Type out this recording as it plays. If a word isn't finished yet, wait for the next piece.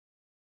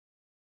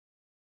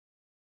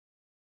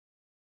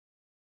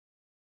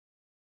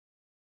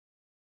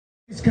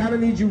Can I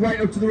need you right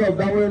up to the rope?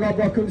 That way we're not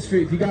blocking the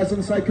street. If you guys on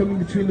the side coming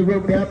between the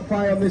rope and the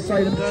amplifier on this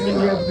side and between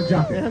the rope and the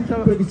jacket.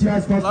 Quickly to you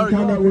guys fast as you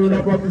can, that way we're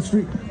not blocking the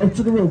street. Up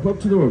to the rope, up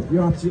to the rope.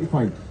 You're absolutely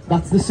fine.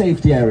 That's the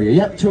safety area.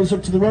 Yep, toes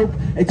up to the rope.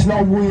 It's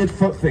not a weird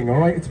foot thing,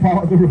 alright? It's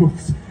part of the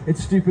rules.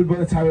 It's stupid, but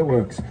that's how it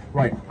works.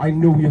 Right, I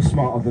know you're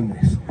smarter than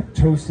this.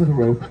 Toes to the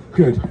rope.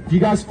 Good. If you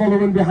guys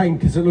follow in behind,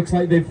 because it looks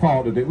like they've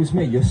farted, it was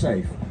me, you're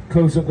safe.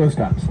 Close up those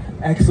gaps.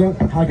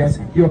 Excellent. Hi guys,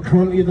 you're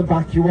currently at the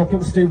back. You're welcome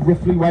to stay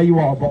roughly where you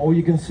are, but all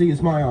you can see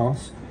is my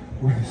arse.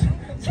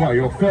 That's why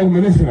you're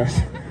filming, isn't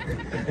it?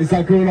 Is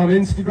that going on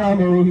Instagram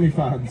or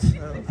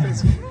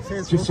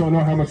OnlyFans? Just so I know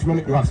how much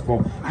money to ask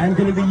for. I'm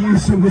going to be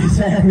using this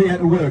area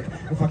to work.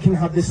 If I can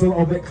have this a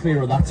little bit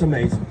clearer, that's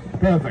amazing.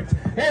 Perfect.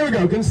 Here we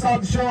go. Going to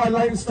start the show. I'd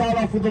like to start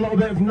off with a little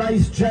bit of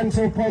nice,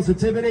 gentle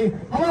positivity.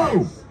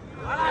 Hello!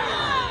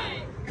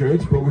 Hi!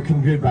 Good, but we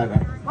can do better.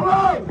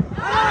 Hello!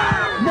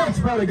 Hi!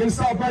 Much better. Going to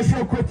start my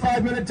show. Quick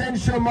 5-minute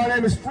dance show. My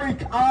name is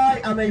Freak.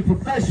 I am a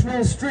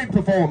professional street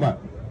performer.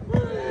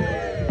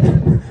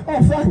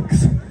 Oh,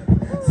 thanks.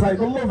 It's like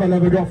the love I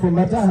never got from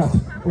my dad.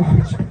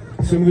 Watch.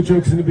 Some of the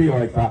jokes are going to be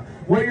like that.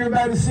 What you're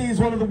about to see is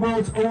one of the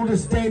world's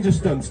oldest danger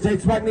stunts.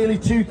 Dates back nearly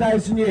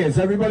 2,000 years.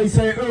 Everybody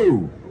say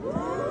ooh.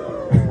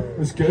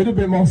 That's good. A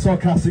bit more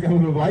sarcastic than I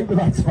would have liked, but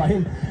that's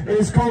fine.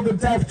 It's called the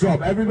death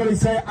drop. Everybody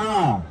say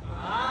ah.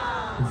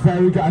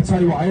 Very good. I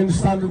tell you what, I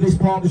understand that this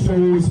part of the show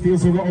always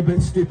feels a little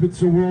bit stupid,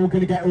 so we're all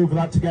going to get over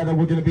that together.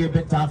 We're going to be a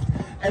bit daft.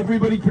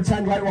 Everybody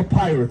pretend like we're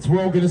pirates.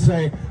 We're all going to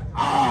say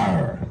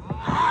arr.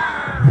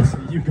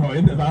 You got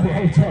into that,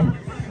 well done.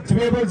 To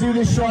be able to do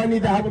this show, I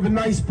need the help of a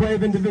nice,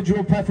 brave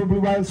individual, preferably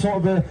wearing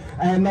sort of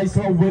a nice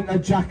little winter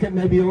jacket,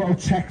 maybe a little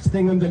checked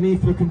thing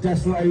underneath, looking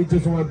desolate. He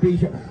doesn't want to be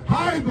here.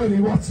 Hi, buddy,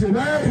 what's your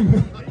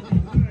name?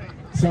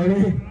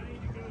 Sorry?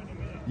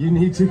 You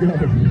need to go.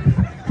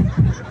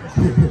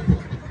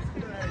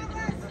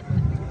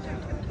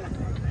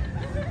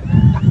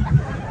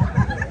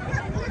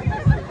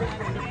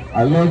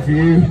 I love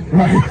you.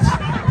 Right.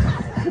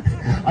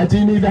 I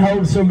do need the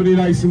help of somebody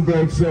nice and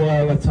brave, so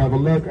let's have a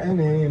look.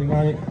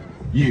 Anyway,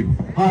 you.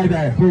 Hi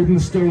there, holding the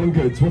stolen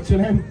goods. What's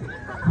your name?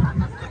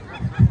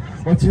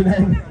 What's your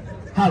name?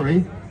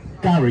 Harry?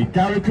 Gary.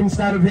 Gary, come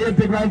stand up here.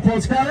 Big round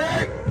applause,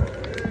 Gary!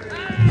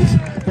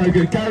 Very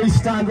good. Gary,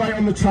 stand right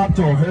on the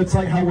trapdoor. Hurts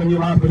like hell when you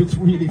laugh, but it's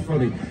really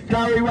funny.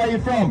 Gary, where are you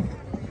from?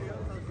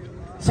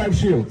 South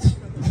Shields.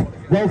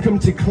 Welcome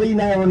to clean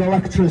air and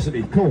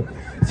electricity. Cool.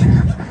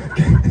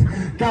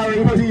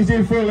 Gary, what do you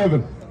do for a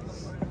living?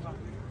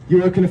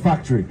 You work in a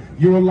factory.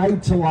 You're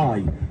allowed to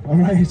lie,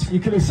 alright? You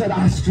could have said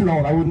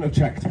astronaut, I wouldn't have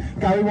checked.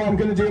 Gary, what I'm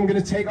going to do, I'm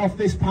going to take off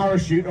this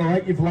parachute,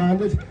 alright? You've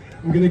landed.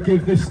 I'm going to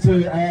give this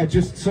to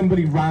just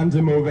somebody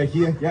random over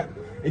here. Yep.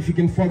 If you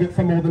can flog it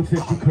for more than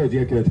 50 quid,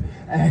 you're good.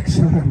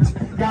 Excellent.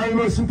 Gary,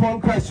 most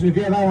important question. Have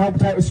you ever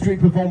helped out a street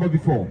performer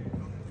before?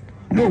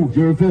 No,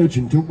 you're a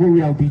virgin. Don't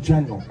worry, I'll be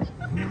gentle.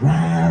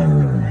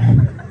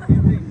 Rawr.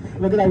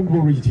 Look at how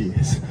worried he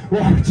is.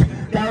 Right,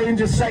 Gary, in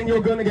just a second,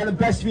 you're going to get the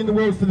best view in the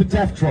world for the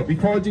death drop.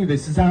 Before I do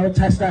this is how I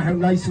test out how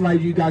nice and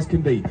loud you guys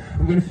can be.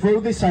 I'm going to throw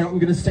this out, I'm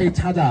going to say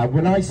ta-da.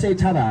 When I say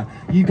ta-da,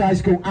 you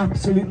guys go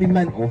absolutely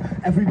mental.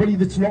 Everybody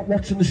that's not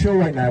watching the show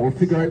right now will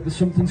figure out that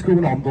something's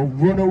going on. They'll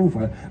run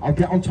over, I'll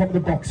get on top of the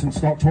box and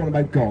start talking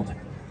about God.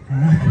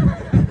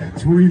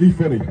 It's really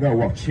funny. Now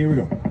watch, here we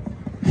go.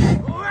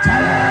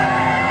 Ta-da!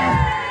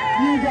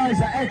 You guys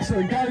are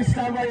excellent. Gary,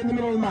 stand right in the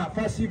middle of the mat.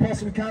 Fast as you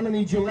possibly can. I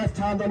need your left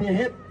hand on your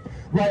hip,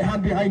 right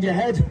hand behind your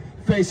head,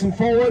 facing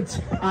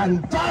forwards,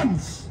 and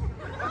dance!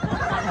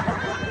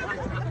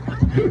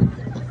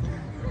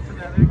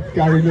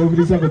 Gary,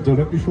 nobody's ever done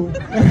it before.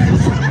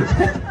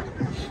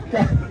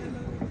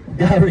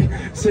 Gary,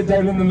 sit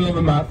down in the middle of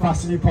the mat,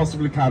 fast as you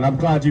possibly can. I'm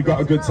glad you've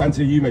got a good sense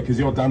of humour, because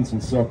your dancing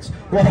sucks.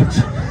 Watch.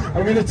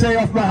 I'm going to take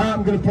off my hat,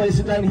 I'm going to place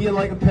it down here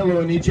like a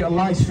pillow. I need you to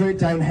lie straight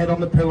down, head on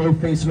the pillow,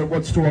 facing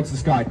upwards towards the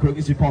sky, quick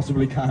as you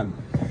possibly can.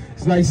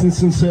 It's nice and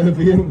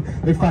subservient.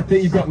 The fact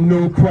that you've got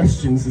no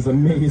questions is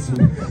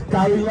amazing.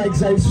 Gary,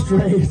 legs out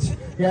straight.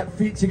 Yeah,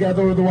 feet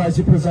together, otherwise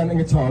you're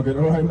presenting a target,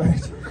 alright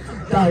mate?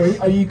 Gary,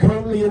 are you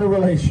currently in a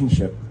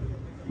relationship?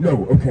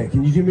 No, okay,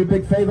 can you do me a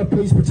big favour?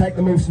 Please protect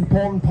the most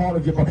important part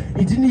of your body.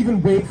 He didn't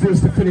even wait for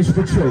us to finish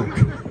the joke.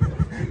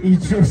 He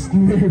just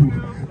knew.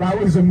 That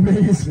was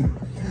amazing.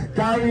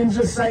 Gary, in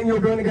just a second,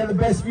 you're going to get the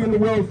best view in the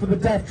world for the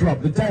death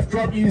drop. The death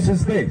drop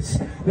uses this.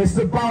 This is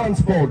a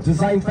balance board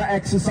designed for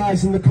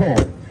exercising the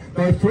core.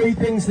 There are 3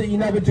 things that you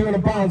never do on a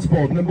balance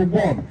board. Number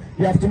 1,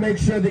 you have to make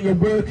sure that your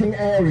working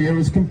area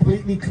is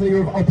completely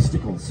clear of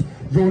obstacles.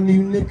 Your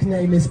new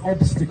nickname is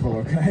Obstacle,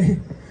 okay?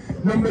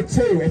 Number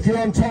 2, if you're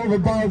on top of a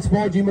balance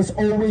board, you must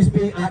always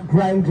be at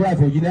ground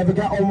level. You never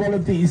get on one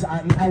of these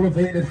at an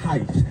elevated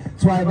height.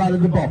 That's why I've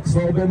added the box. A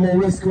little bit more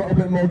risk, a little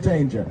bit more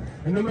danger.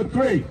 And number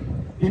 3,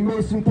 the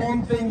most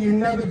important thing you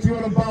never do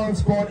on a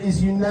balance board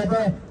is you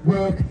never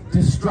work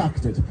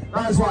distracted.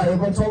 That is why I'm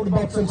on top of the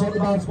box, on top of the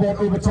balance board,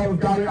 over top of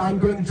Gary, I'm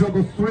going to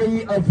juggle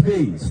 3 of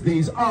these.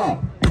 These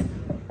are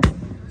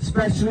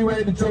specially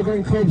weighted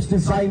juggling clubs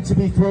designed to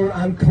be thrown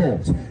and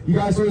caught. You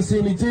guys want to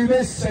see me do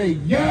this? Say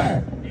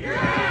yeah!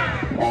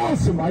 Yeah!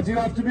 Awesome, I do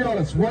have to be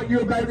honest. What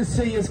you're about to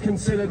see is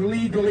considered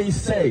legally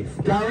safe.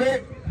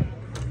 Gary?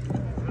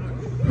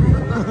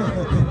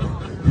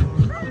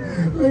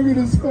 Look at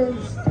his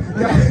face.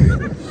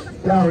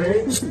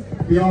 Gary,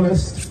 be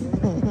honest.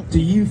 Do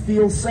you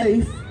feel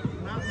safe?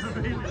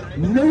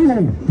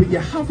 No, but you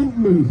haven't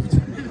moved.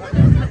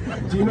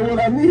 Do you know what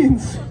that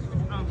means?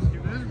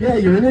 Yeah,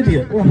 you're an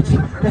idiot. What?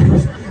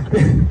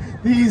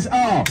 These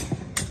are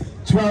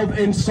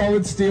 12-inch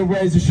solid steel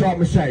razor sharp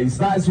machetes.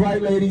 That is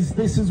right, ladies.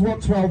 This is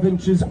what 12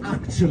 inches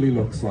actually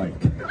looks like.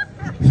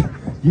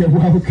 You're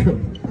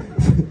welcome.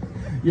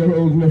 You're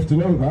old enough to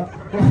know that.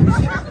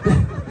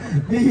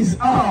 These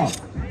are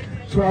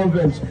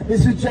 12-inch.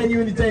 This is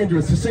genuinely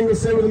dangerous. A single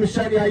sip with a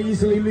machete, I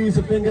easily lose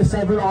a finger,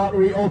 sever an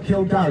artery, or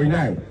kill Gary.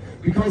 Now,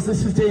 because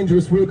this is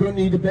dangerous, we're going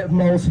to need a bit of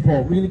moral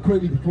support. Really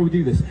quickly before we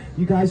do this,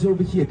 you guys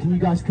over here, can you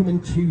guys come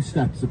in 2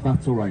 steps if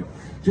that's alright?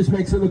 Just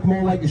makes it look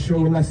more like a show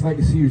and less like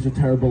a series of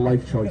terrible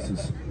life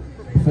choices.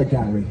 For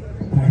Gary.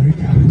 Very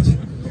good.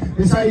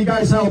 This is how you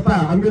guys help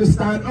out. I'm going to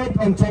stand up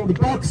on top of the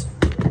box.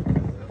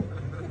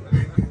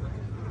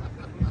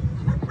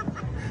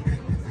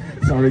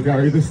 Sorry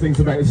Gary, this thing's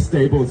about as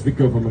stable as the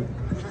government.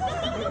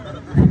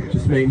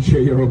 Just making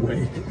sure you're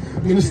awake.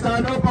 I'm going to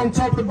stand up on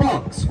top of the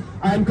box.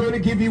 I'm going to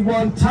give you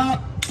 1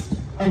 tap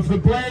of the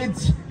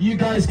blades. You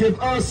guys give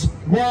us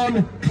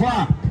 1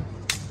 clap.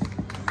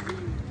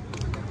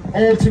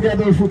 All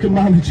together if we can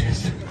manage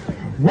it.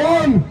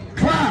 1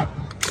 clap.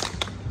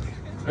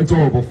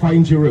 Adorable,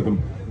 find your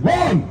rhythm.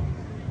 1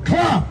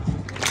 clap.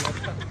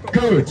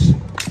 Good.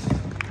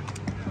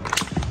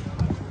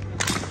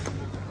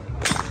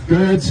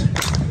 Good.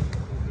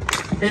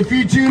 If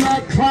you do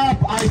not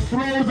clap, I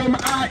throw them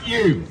at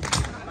you.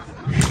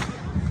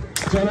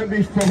 Don't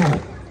be full.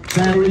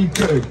 Very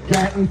good.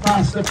 Getting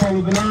faster,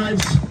 follow the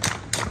knives.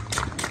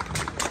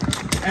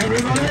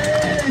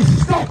 Everybody,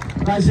 stop!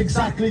 That's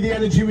exactly the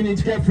energy we need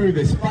to get through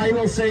this.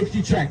 Final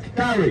safety check.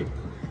 Gary,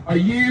 are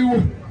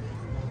you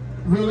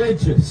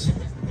religious?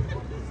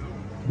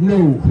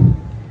 No.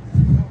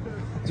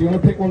 Do you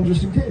want to pick one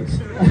just in case?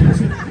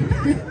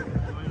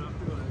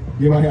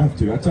 You might have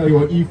to. I tell you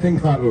what, you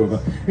think that over.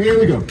 Here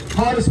we go.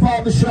 Hardest part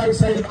of the show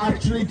outside of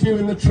actually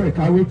doing the trick.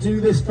 I will do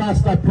this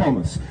fast, I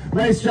promise.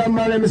 Ladies and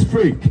gentlemen, my name is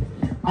Freak.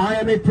 I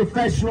am a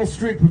professional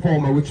street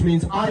performer, which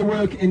means I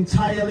work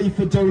entirely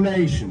for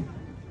donation.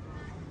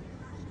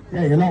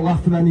 Yeah, you're not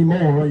laughing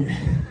anymore, are you?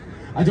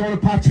 I don't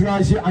want to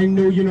patronise you. I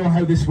know you know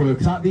how this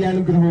works. At the end,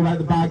 I'm going to hold out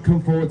the bag,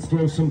 come forward,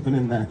 throw something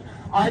in there.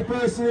 I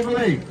personally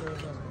believe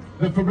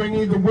that for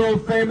bringing you the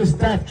world-famous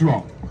death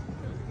drop,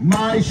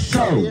 my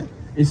show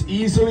is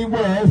easily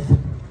worth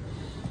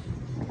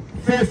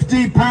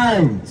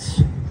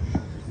 £50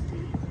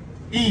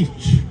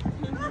 each.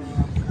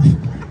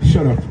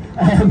 Shut up.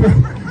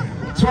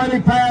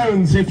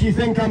 £20 if you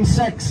think I'm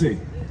sexy.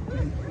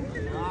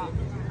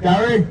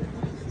 Gary?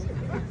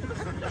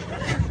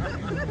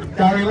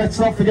 Gary, let's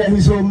not forget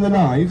who's holding the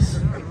knives.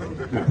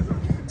 No.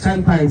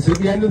 £10. At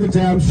the end of the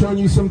day, I'm showing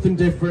you something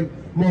different.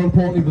 More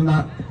importantly than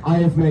that, I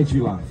have made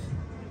you laugh.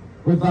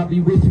 Whether that be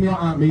with me or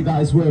at me,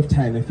 that is worth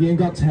 10. If you ain't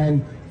got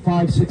 10,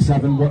 5, 6,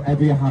 7,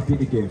 whatever you're happy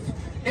to give.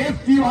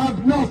 If you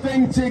have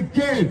nothing to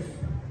give,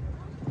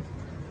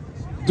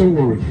 don't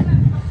worry.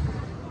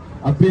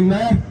 I've been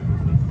there.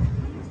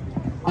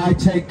 I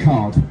take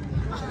card.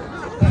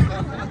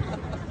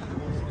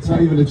 It's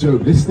not even a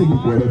joke. This thing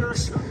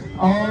works.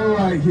 All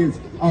right, kids.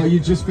 Oh, you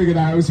just figured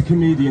out I was a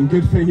comedian.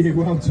 Good for you.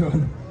 Well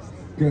done.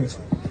 Good.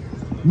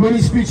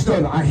 Money speech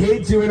done. I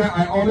hate doing it.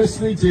 I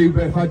honestly do.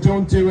 But if I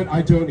don't do it,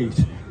 I don't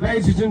eat.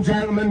 Ladies and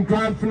gentlemen,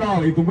 grand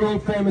finale, the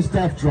world famous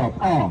death drop.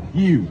 Are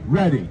you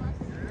ready?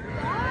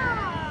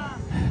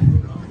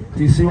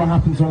 Do you see what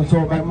happens when I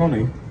talk about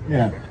money?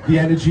 Yeah, the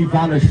energy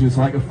vanishes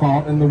like a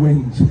fart in the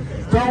wind.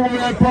 Don't worry,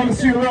 I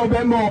promise you a little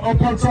bit more.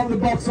 Up on top of the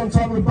box, on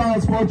top of the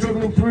balance board,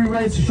 juggling through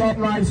razor sharp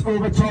knives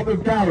over top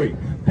of Gary.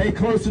 Pay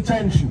close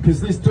attention,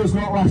 because this does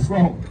not last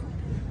long.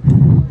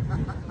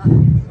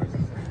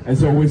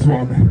 There's always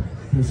one.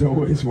 There's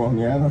always one,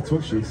 yeah, that's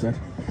what she said.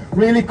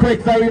 Really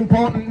quick, very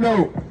important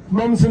note.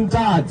 Mums and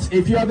dads,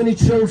 if you have any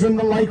children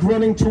that like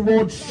running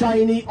towards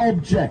shiny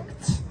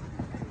objects,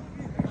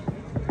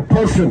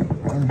 push them.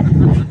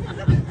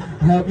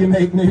 Help you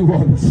make new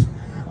ones.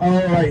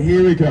 Alright,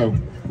 here we go.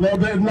 A little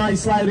bit of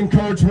nice loud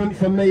encouragement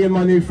from me and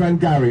my new friend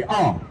Gary.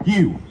 Are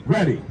you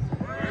ready?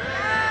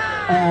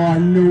 Oh, I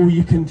know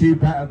you can do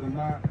better than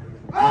that.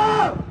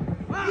 Are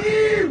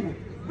you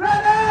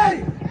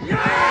ready?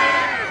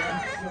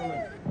 Yeah!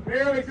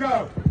 Here we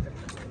go.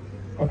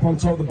 Up on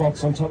top of the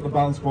box, on top of the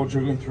balance board,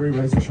 juggling 3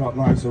 razor sharp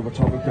knives over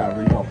top of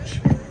Gary.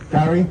 Watch.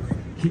 Gary,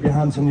 keep your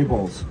hands on your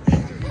balls.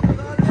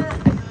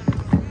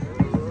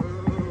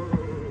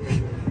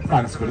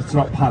 Thanks, but it's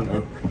not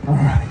panto.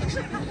 Alright,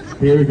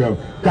 here we go.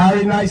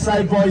 Gary, nice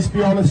loud voice,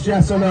 be honest,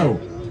 yes or no?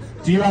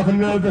 Do you have a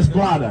nervous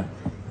bladder?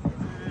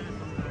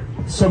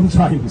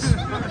 Sometimes.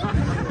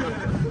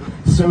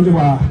 So do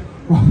I.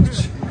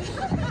 Watch.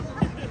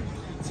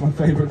 It's my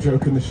favourite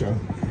joke in the show.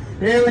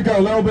 Here we go,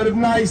 a little bit of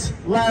nice,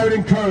 loud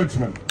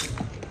encouragement.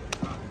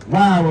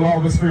 Wow, a lot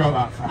of us forgot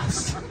that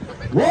fast.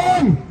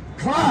 1,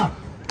 clap.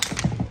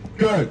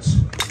 Good.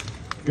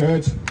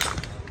 Good.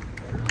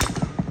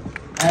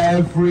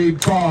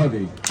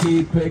 Everybody,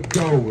 keep it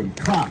going.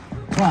 Clap,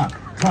 clap,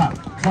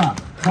 clap,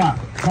 clap, clap,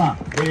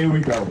 clap. Here we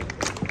go.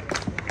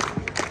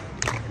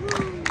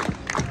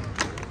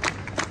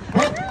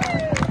 Up.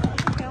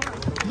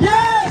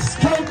 Yes,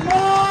 come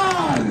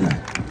on!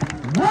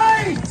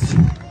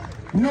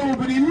 Wait!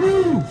 Nobody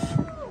move!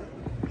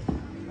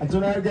 I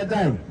don't know how to get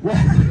down.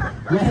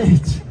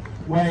 Wait,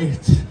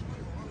 wait.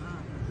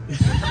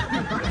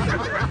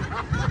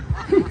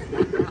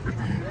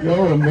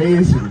 You're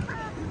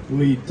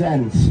amazingly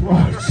dense.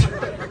 Watch.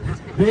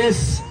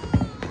 This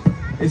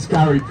is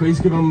Gary. Please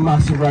give him a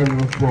massive round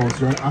of applause.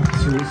 You're an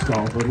absolute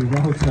star, buddy.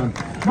 Well done.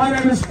 My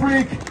name is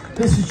Freak.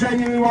 This is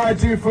genuinely what I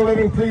do for a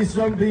living. Please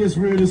don't be as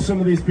rude as some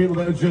of these people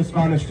that have just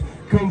vanished.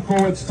 Come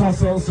forward,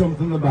 toss a little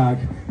something in the bag.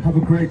 Have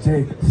a great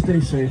day. Stay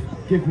safe.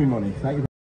 Give me money. Thank you.